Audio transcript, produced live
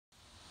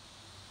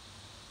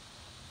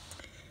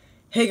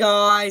Hey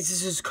guys,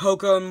 this is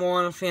Coco and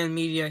Mulan Fan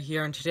Media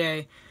here, and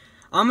today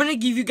I'm going to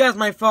give you guys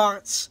my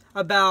thoughts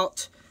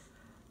about...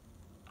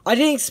 I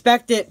didn't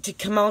expect it to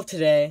come out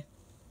today.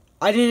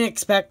 I didn't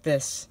expect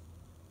this.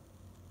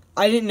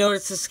 I didn't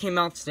notice this came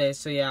out today,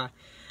 so yeah.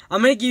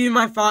 I'm going to give you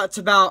my thoughts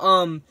about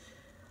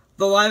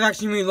the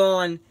live-action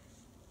Mulan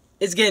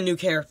is getting new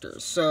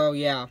characters, so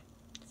yeah.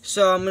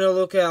 So I'm going to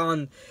look at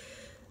on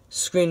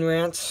Screen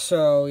Rant,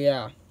 so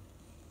yeah.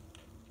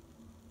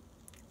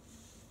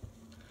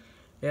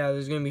 Yeah,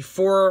 there's gonna be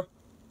four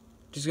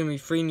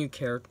new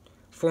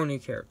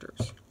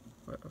characters.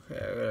 Okay,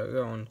 I gotta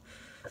go on.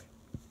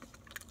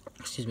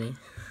 Excuse me.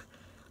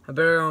 I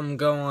better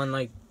go on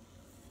like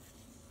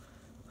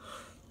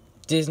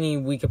Disney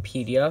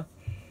Wikipedia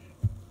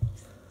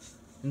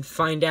and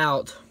find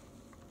out.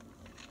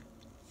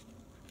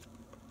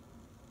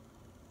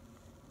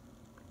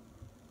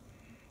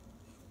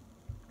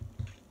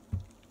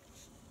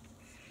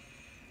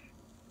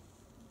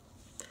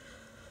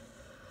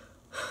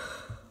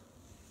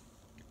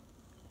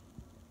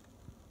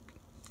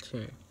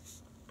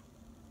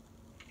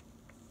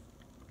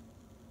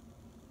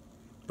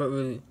 But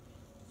really,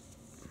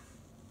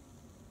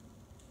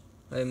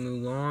 like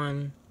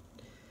Mulan.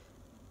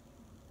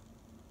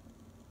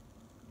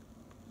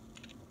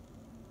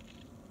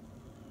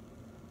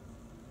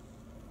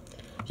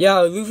 Yeah,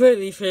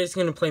 Luffy is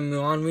gonna play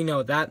Mulan. We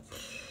know that.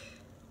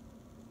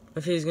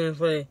 Luffy is gonna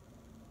play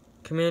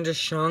Commander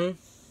Shang.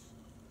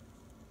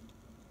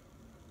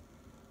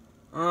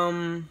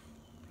 Yeah,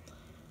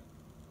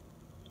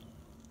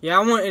 I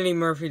want Eddie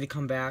Murphy to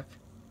come back.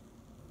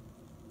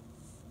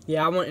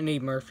 Yeah, I want Eddie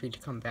Murphy to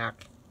come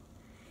back.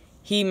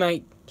 He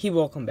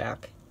will come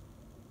back.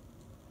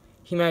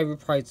 He might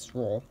reprise his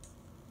role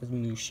as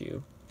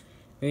Mushu.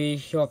 Maybe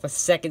he'll have a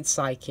second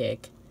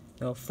sidekick,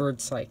 no, third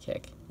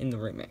sidekick in the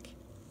remake.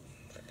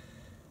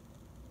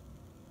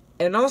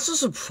 And also,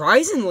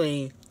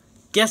 surprisingly,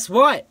 guess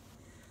what?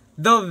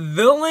 The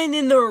villain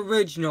in the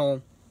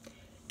original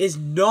is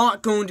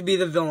not going to be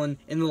the villain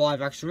in the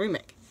live-action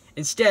remake.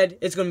 Instead,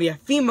 it's going to be a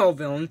female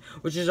villain,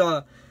 which is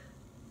the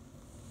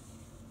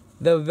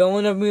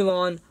villain of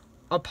Mulan,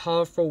 a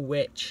powerful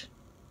witch.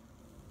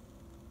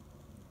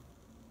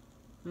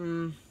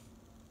 I'm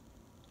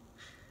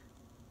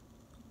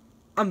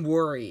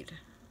worried.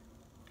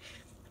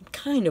 I'm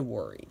kind of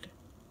worried.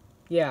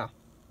 Yeah.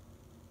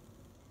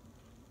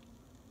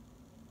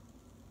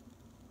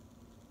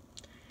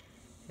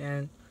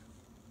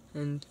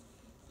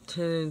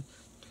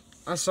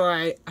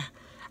 Sorry,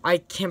 I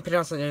can't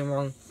pronounce the name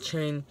wrong.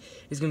 Chen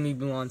is gonna be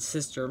Mulan's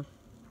sister.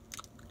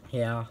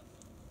 Yeah.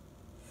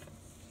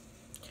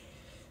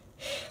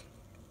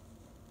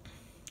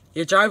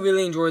 Which I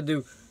really enjoyed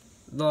the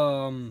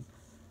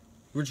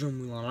original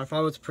Mulan. I thought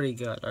it was pretty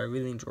good. I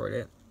really enjoyed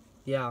it.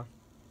 Yeah.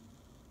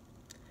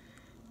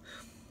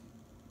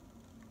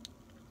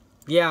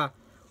 Yeah.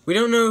 We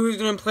don't know who's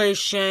gonna play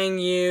Shang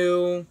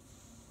Yu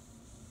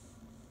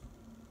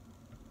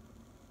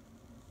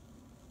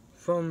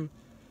from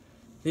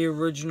the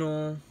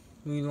original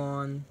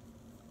Mulan.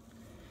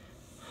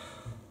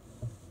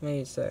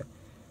 Wait a sec.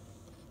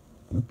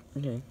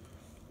 Okay.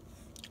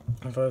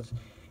 I thought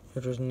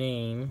it was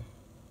name.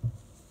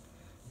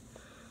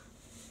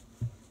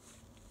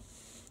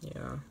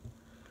 Yeah.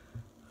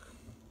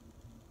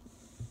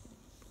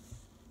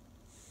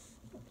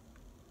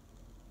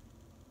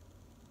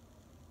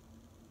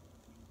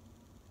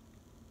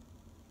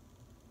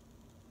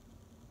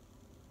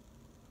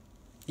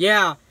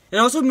 Yeah. And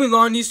also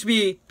Mulan used to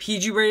be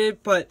PG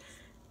rated, but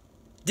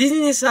Disney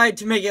decided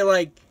to make it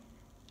like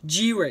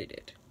G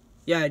rated.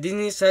 Yeah,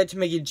 Disney decided to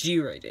make it G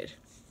rated.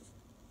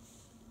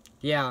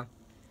 Yeah.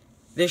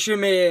 They should have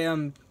made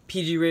it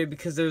PG rated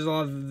because there's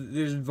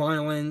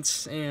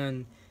violence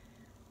and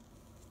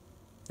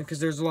because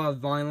there's a lot of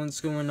violence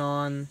going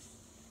on.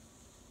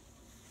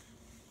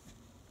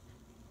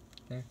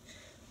 Okay.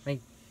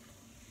 Like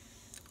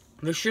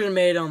they should have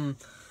made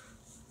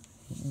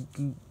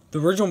the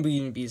original Beauty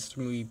and the Beast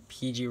movie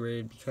PG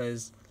rated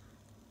because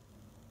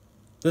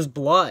there's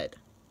blood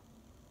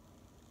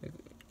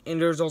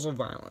and there's also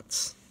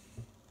violence,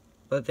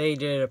 but they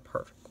did it a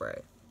perfect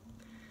way.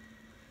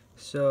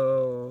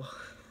 So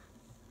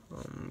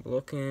I'm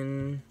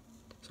looking.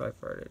 So I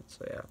farted.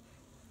 So yeah.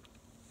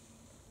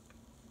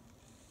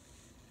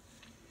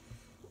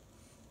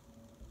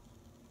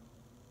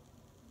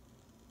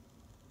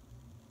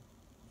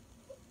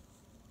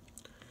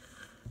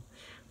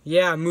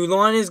 Yeah,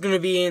 Mulan is going to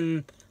be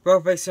in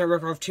Rock Bike Center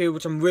Wreck Off 2,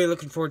 which I'm really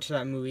looking forward to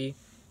that movie.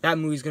 That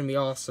movie's going to be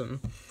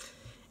awesome.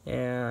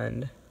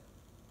 And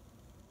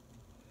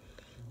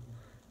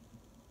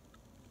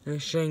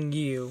Shang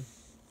Yu.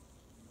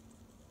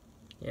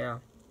 Yeah.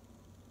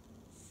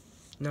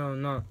 No,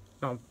 not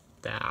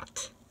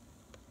that.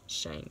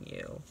 Shang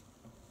Yu.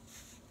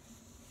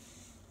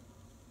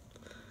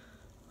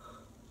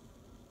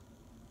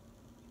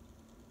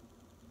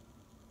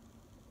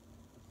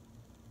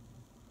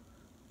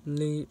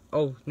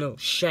 Oh, no,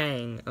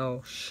 Shang.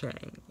 Oh,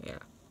 Shang, yeah.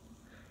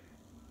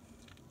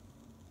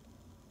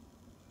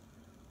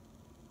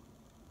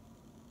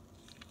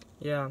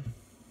 Yeah.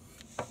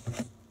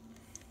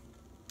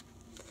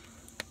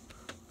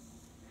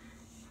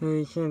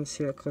 You can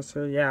see it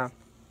closer. Yeah.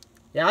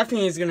 Yeah, I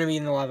think he's gonna be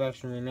in the live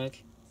action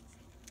remake.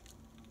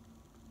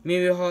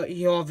 Maybe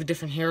he'll have a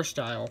different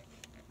hairstyle.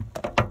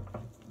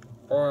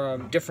 Or a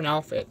different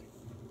outfit.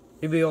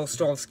 Maybe he'll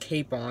still have his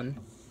cape on.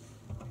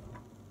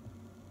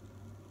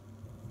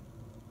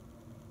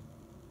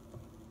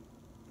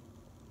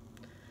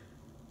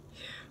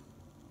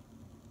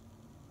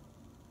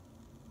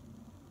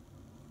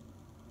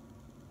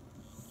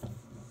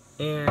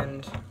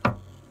 And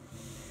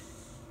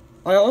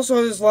I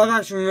also, this live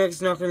action remake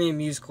is not going to be a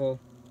musical.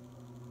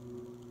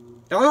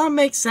 That would not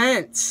make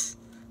sense.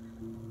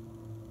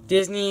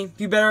 Disney,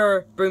 you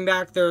better bring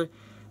back the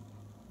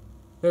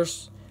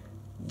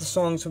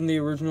songs from the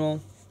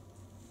original.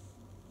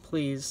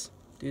 Please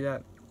do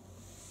that.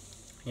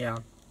 Yeah.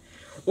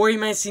 Or you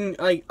might see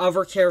like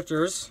other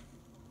characters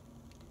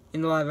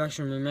in the live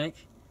action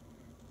remake.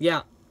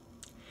 Yeah.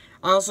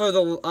 Also, the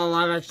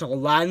live action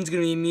Aladdin's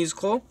going to be a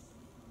musical.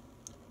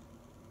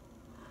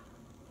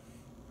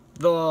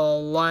 The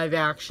live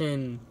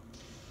action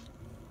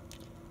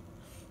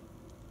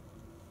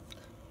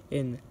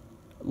in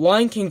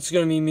Lion King's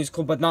gonna be a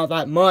musical, but not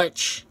that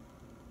much.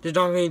 There's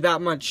not gonna be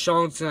that much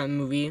songs in that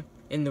movie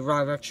in the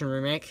live action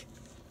remake.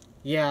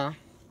 Yeah.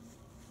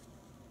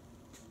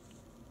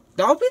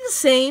 That'll be the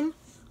same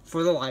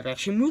for the live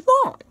action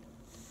Mulan.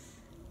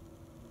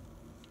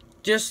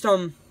 Just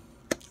don't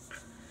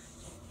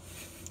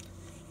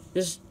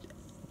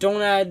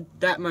add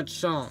that much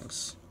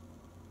songs.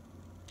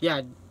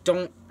 Yeah,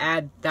 don't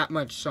add that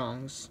much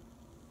songs.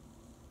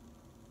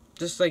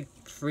 Just like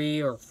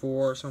 3 or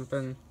 4 or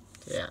something.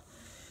 Yeah.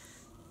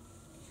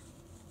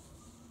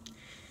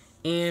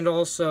 And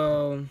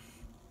also,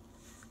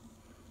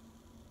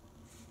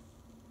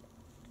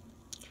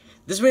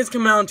 this movie's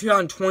coming out in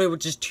 2020,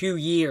 which is 2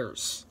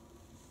 years.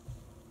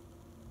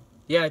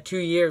 Yeah, 2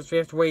 years. We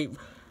have to wait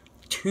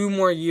 2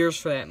 more years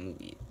for that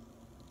movie.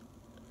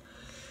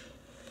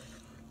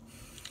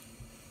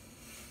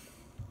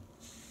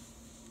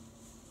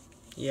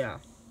 Yeah.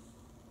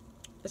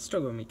 It's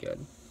still gonna be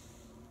good.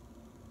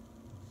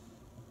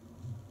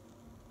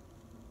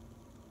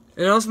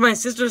 And also my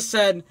sister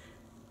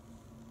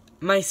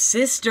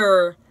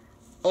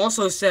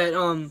also said,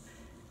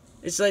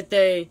 it's like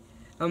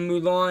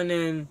Mulan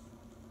and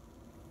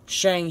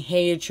Shang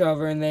hate each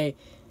other and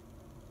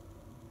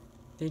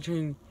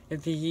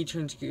he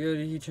turns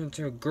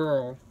to a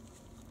girl.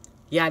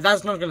 Yeah,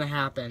 that's not gonna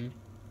happen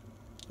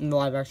in the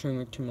live action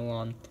remake to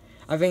Mulan.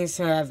 I think it's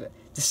gonna have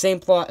the same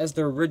plot as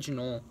the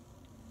original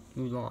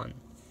Mulan.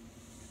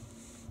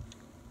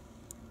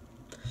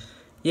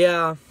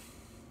 Yeah.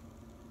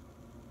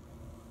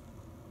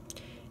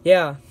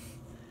 Yeah.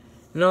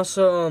 And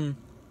also,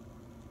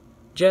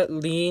 Jet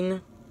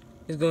Li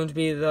is going to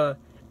be the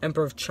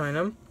Emperor of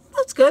China.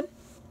 That's good.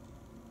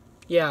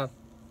 Yeah.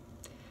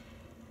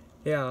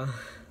 Yeah.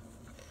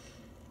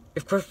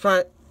 If Chris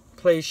Pratt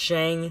plays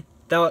Shang,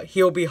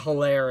 he'll be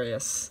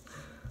hilarious.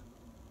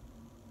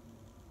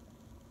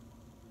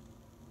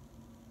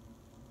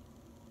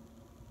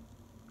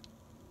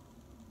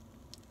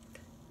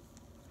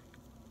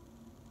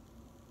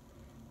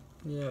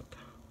 Yep.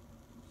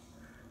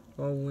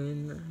 Well,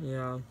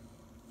 yeah.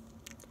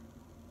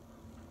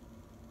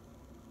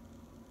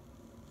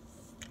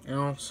 And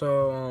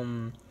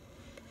also,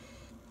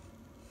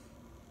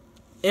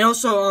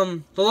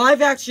 the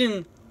live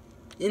action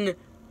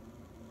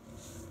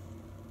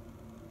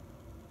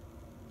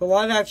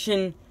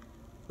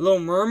Little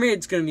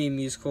Mermaid's gonna be a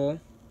musical.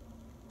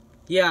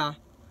 Yeah.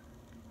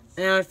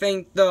 And I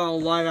think the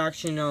live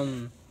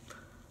action,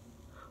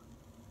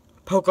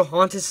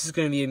 Pocahontas is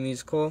gonna be a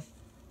musical.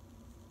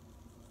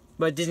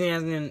 But Disney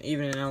hasn't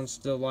even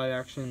announced the live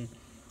action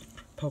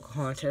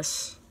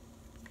Pocahontas.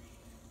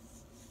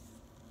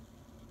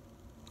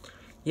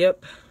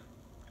 Yep.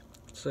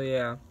 So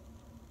yeah.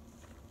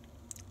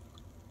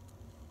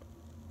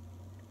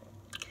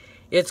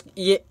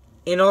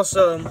 And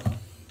also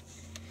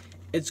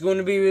it's going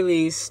to be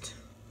released.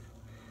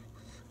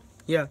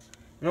 Yeah.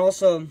 And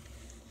also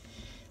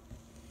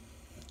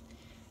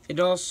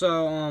the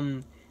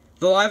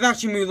live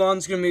action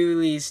Mulan's going to be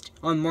released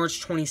on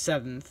March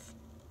 27th.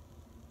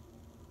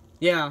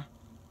 Yeah.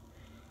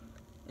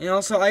 And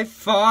also, I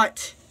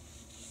thought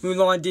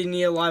Mulan did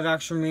need a live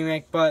action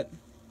remake, but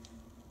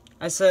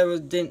I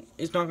said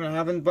it's not gonna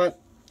happen, but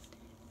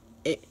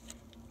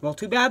well,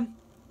 too bad.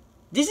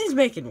 Disney's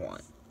making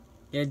one.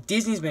 Yeah,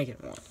 Disney's making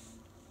one.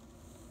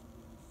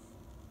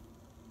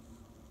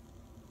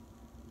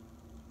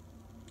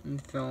 In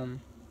the film.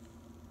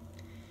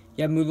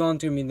 Yeah,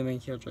 Mulan's gonna be the main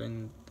character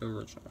in the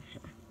original.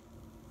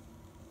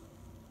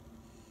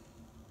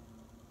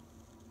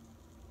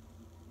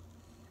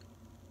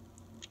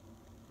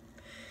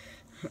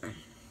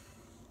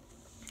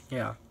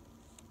 Yeah.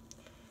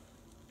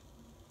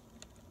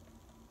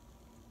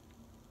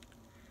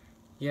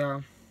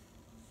 Yeah.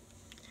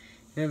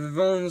 Yeah, the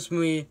villain in this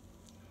movie,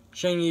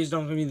 Shang-Chi's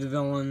not gonna be the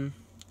villain.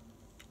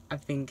 I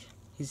think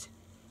he's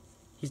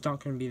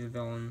not gonna be the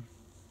villain.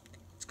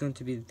 It's going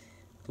to be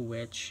the the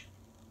witch,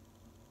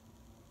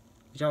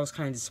 which I was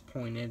kind of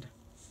disappointed.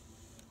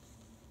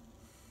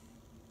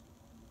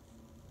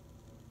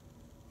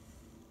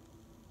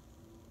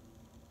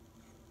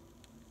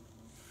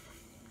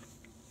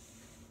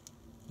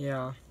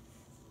 Yeah.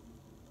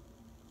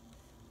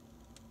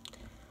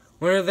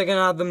 When are they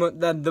gonna have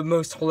the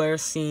most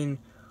hilarious scene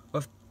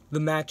of the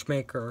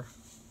matchmaker?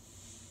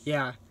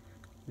 Yeah,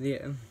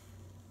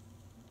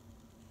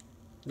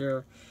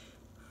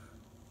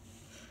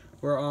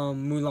 where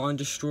Mulan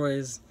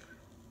destroys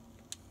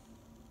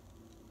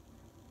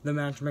the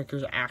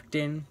matchmaker's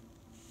acting.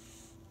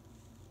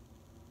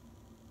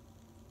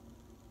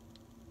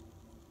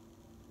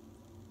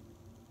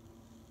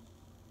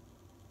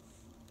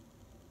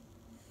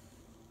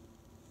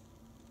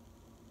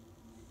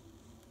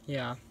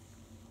 Yeah.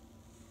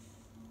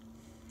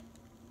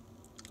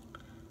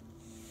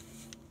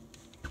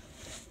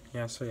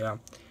 Yeah,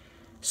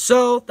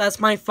 so that's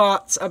my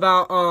thoughts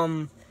about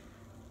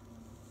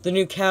the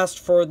new cast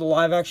for the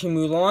live action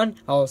Mulan.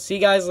 I'll see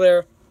you guys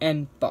later,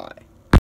 and bye.